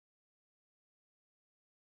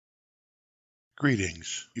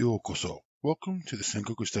Greetings, Yokoso. Welcome to the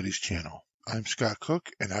Sengoku Studies channel. I'm Scott Cook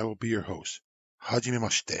and I will be your host.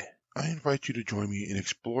 Hajimemashite. I invite you to join me in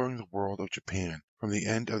exploring the world of Japan from the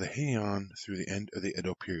end of the Heian through the end of the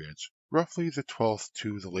Edo periods, roughly the 12th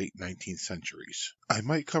to the late 19th centuries. I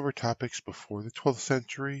might cover topics before the 12th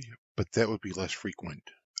century, but that would be less frequent.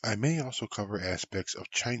 I may also cover aspects of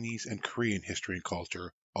Chinese and Korean history and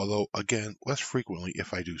culture, although again less frequently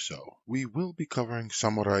if I do so. We will be covering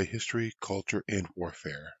samurai history, culture, and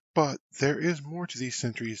warfare. But there is more to these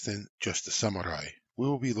centuries than just the samurai. We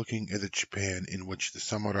will be looking at the Japan in which the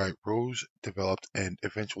samurai rose, developed, and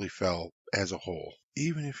eventually fell as a whole.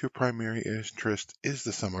 Even if your primary interest is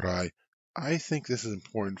the samurai, I think this is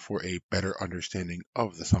important for a better understanding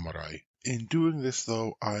of the samurai. In doing this,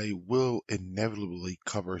 though, I will inevitably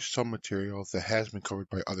cover some material that has been covered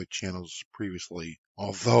by other channels previously,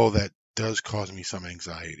 although that does cause me some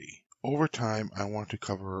anxiety. Over time, I want to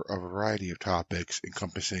cover a variety of topics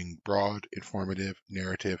encompassing broad, informative,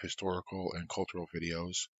 narrative, historical, and cultural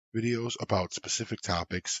videos about specific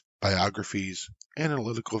topics, biographies,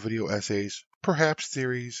 analytical video essays, perhaps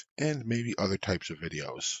theories, and maybe other types of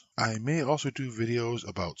videos. I may also do videos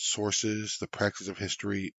about sources, the practice of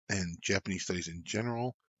history, and Japanese studies in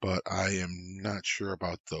general, but I am not sure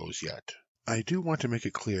about those yet. I do want to make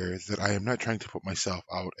it clear that I am not trying to put myself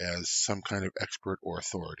out as some kind of expert or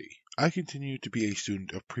authority. I continue to be a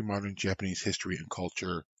student of pre-modern Japanese history and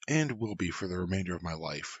culture, and will be for the remainder of my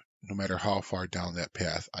life, no matter how far down that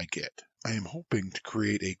path I get. I am hoping to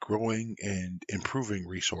create a growing and improving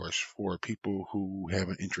resource for people who have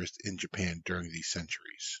an interest in Japan during these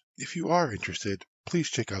centuries. If you are interested,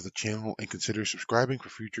 please check out the channel and consider subscribing for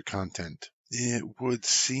future content. It would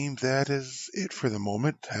seem that is it for the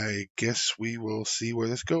moment. I guess we will see where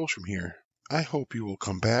this goes from here. I hope you will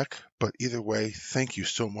come back, but either way, thank you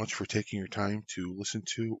so much for taking your time to listen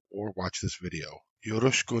to or watch this video.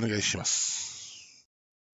 Yoroshiku onegai shimasu.